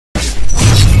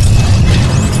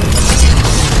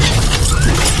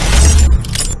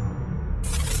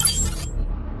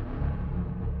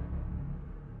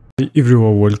Hey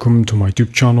everyone, welcome to my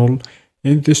YouTube channel.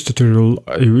 In this tutorial,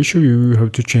 I will show you how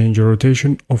to change the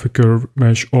rotation of a curve,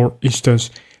 mesh or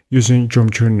instance using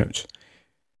geometry nodes.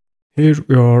 Here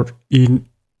we are in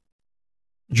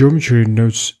geometry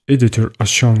nodes editor as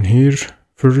shown here.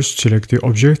 First select the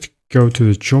object, go to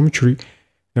the geometry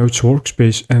nodes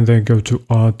workspace and then go to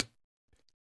add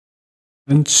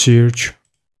and search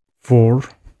for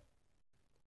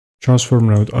transform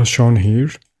node as shown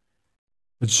here.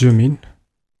 Let's zoom in.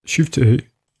 Shift A,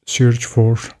 search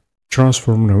for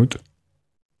transform node.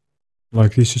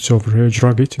 Like this, it's over here.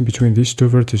 Drag it in between these two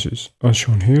vertices, as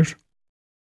shown here.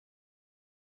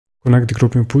 Connect the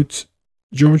group input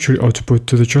geometry output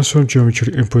to the transform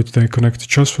geometry input, then connect the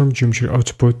transform geometry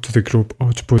output to the group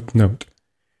output node.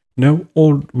 Now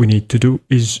all we need to do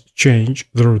is change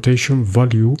the rotation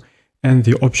value and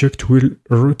the object will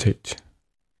rotate.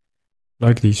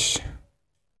 Like this.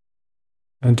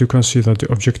 And you can see that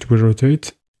the object will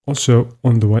rotate. Also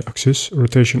on the y-axis,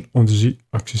 rotation on the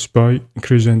z-axis by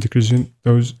increasing and decreasing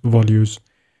those values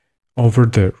over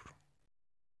there.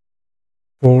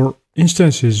 For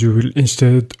instances, you will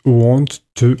instead want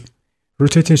to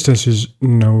rotate instances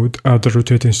node, add the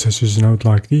rotate instances node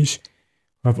like this.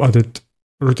 I've added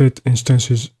rotate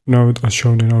instances node as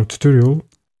shown in our tutorial.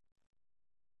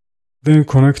 Then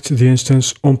connect the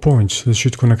instance on points. This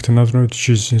should connect another node which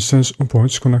is instance on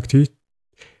points. Connect it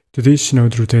to this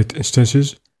node rotate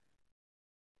instances.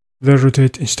 Then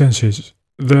rotate instances.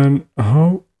 Then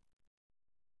how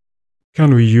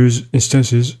can we use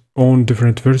instances on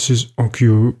different vertices on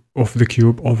cube of the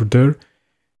cube over there?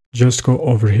 Just go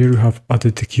over here. You have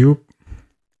added the cube.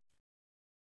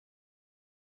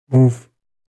 Move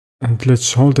and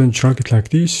let's hold and drag it like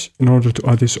this in order to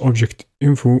add this object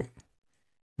info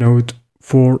node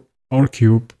for our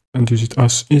cube and use it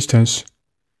as instance.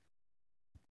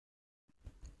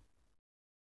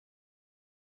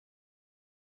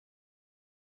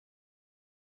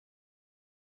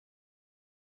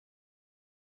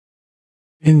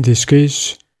 In this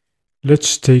case,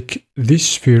 let's take this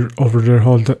sphere over there,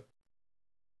 hold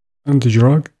and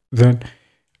drag, then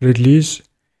release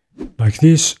like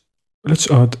this.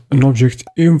 Let's add an object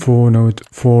info node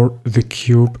for the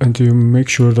cube and you make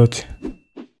sure that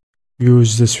you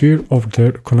use the sphere over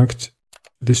there, connect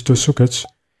these two sockets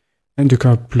and you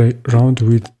can play around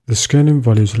with the scaling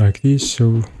values like this.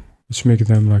 So let's make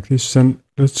them like this. Then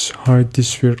let's hide this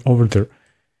sphere over there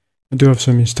and you have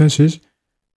some instances.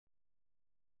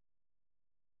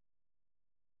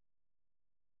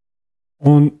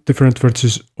 On different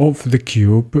vertices of the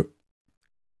cube,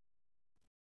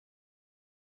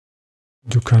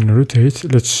 you can rotate.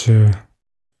 Let's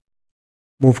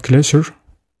move closer.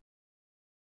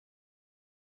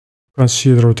 You can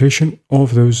see the rotation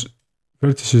of those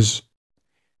vertices,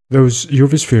 those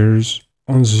UV spheres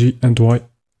on Z and Y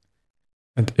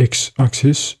and X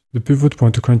axis. The pivot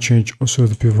point, you can change also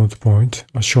the pivot point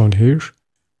as shown here.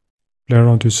 Play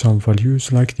around with some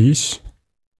values like this.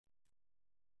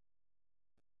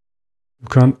 You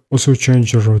can also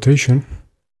change the rotation.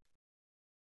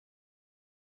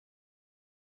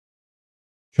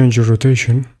 Change the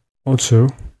rotation also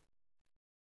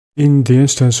in the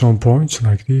instance on points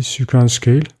like this. You can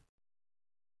scale.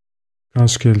 You can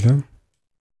scale them.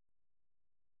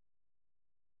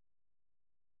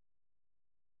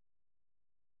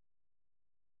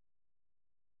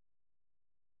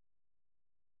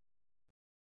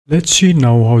 Let's see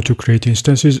now how to create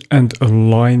instances and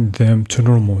align them to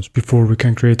normals. Before we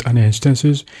can create any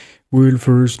instances, we will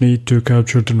first need to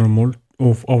capture the normal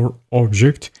of our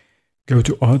object. Go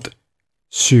to add,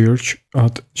 search,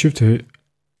 add Shift A,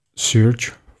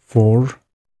 search for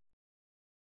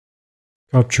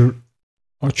capture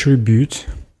attribute.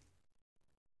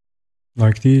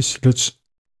 Like this, let's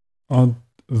add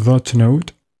that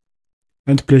node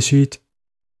and place it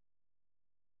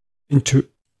into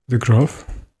the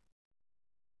graph.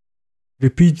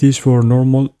 Repeat this for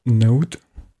normal node.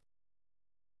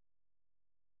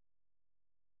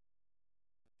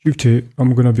 Shift A,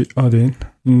 I'm gonna be adding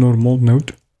normal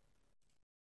node.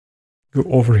 Go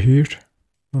over here,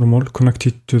 normal, connect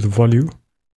it to the value,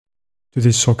 to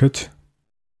this socket.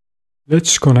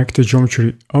 Let's connect the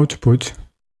geometry output.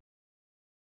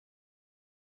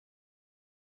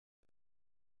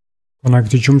 Connect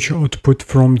the geometry output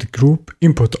from the group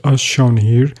input as shown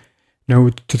here. Now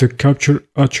to the capture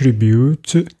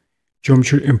attribute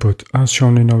geometry input as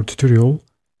shown in our tutorial.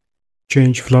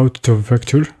 Change float to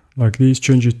vector like this,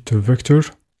 change it to vector.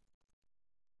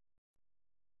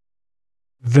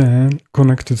 Then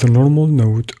connect the normal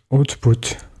node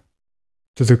output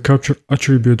to the capture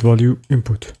attribute value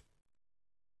input.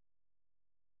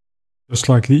 Just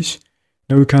like this.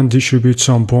 Now we can distribute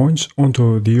some points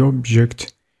onto the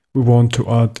object we want to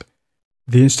add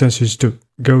the instances to.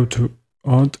 Go to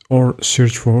add or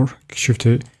search for, Shift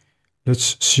A.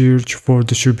 Let's search for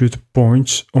distribute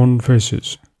points on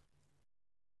faces.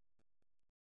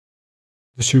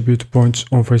 Distribute points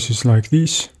on faces like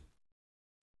this.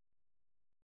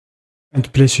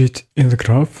 And place it in the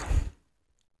graph.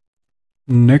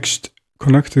 Next,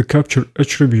 connect the capture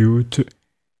attribute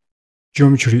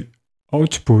geometry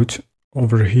output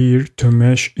over here to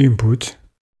mesh input,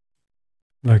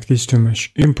 like this, to mesh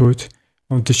input,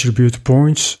 and distribute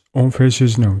points on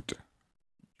faces node,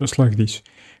 just like this.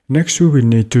 Next, we will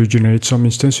need to generate some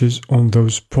instances on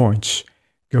those points.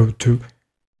 Go to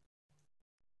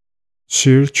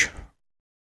search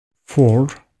for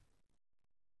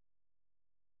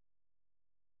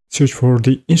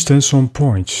the instance on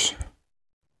points.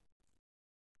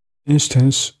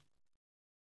 Instance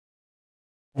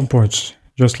on points,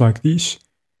 just like this.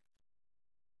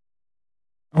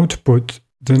 Output,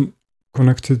 then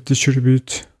connect the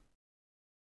distribute.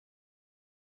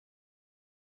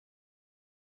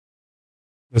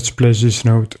 Let's place this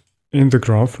node in the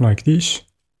graph like this.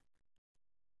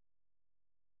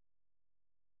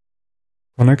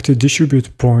 Connect the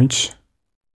distribute points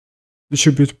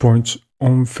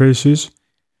on faces,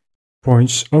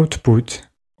 points output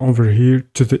over here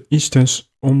to the instance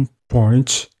on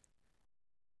points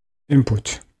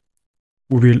input.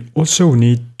 We will also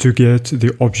need to get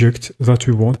the object that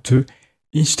we want to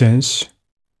instance.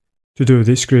 To do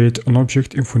this, create an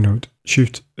object info node,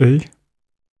 Shift A.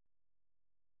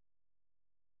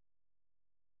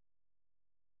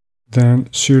 Then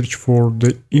search for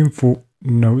the info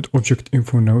node, object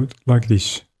info node, like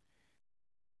this.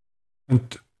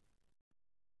 And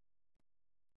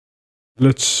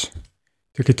let's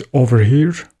take it over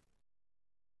here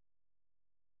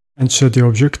and set the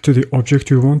object to the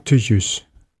object we want to use.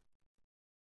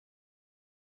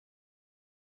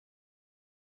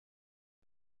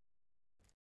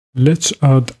 Let's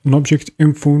add an object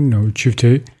info node, Shift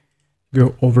A,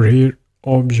 go over here,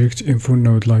 object info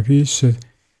node like this,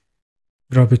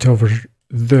 grab it over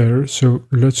there. So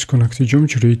let's connect the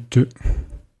geometry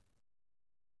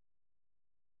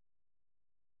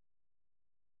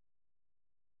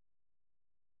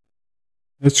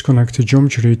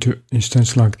to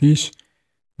instance like this.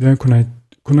 Then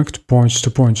connect points to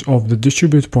points of the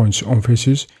distribute points on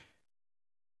faces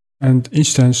and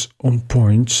instance on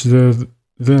points. Then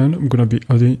I'm gonna be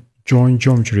adding join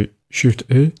geometry, Shift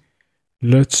A.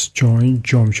 Let's join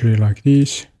geometry like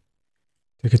this.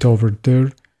 Take it over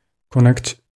there.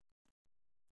 Connect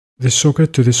the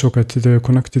socket to the socket.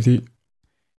 Connect the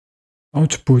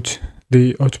output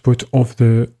of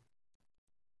the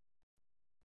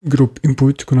group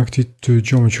input, connect it to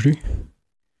geometry,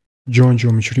 join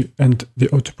geometry, and the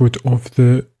output of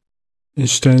the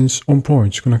instance on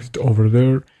points, connect it over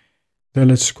there. Then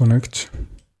let's connect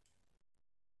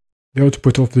the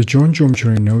output of the join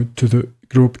geometry node to the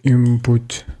group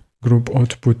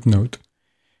output node.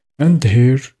 And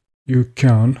here you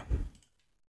can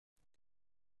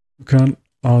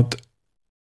add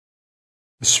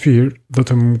a sphere that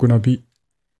I'm gonna be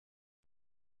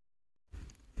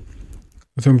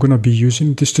using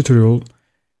in this tutorial.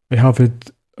 I have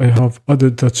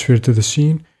added that sphere to the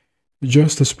scene.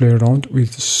 Just let's play around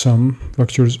with some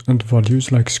vectors and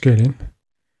values like scaling.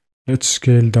 Let's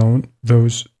scale down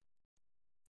those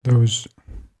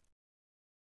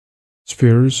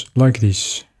spheres like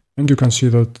this. And you can see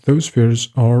that those spheres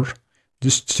are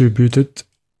distributed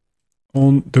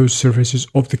on those surfaces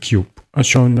of the cube as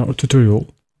shown in our tutorial.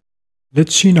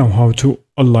 Let's see now how to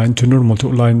align to normal. To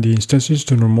align the instances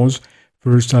to normals,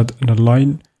 first add an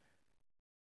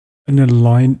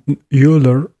align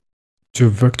Euler to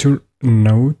vector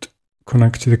node.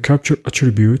 Connect the capture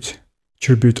attribute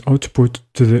output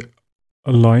to the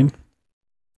align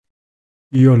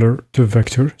Euler to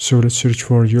vector. So let's search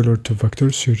for Euler to vector,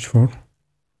 search for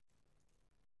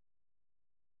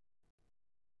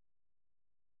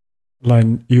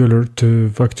align Euler to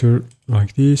vector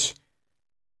like this.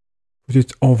 Put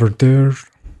it over there.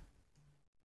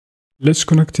 Let's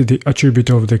connect the attribute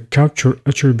of the capture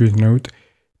attribute node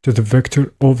to the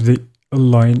vector of the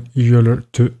align Euler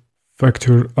to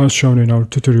vector as shown in our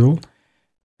tutorial.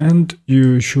 And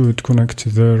you should connect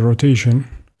the rotation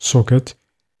socket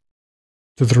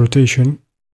to the rotation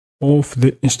of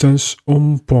the instance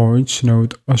on points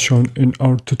node as shown in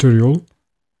our tutorial,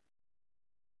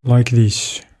 like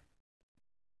this.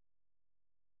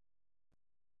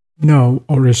 Now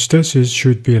our instances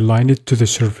should be aligned to the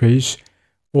surface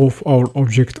of our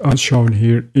object as shown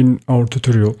here in our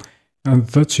tutorial. And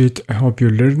that's it. I hope you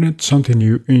learned something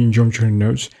new in geometry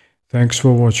nodes. Thanks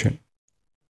for watching.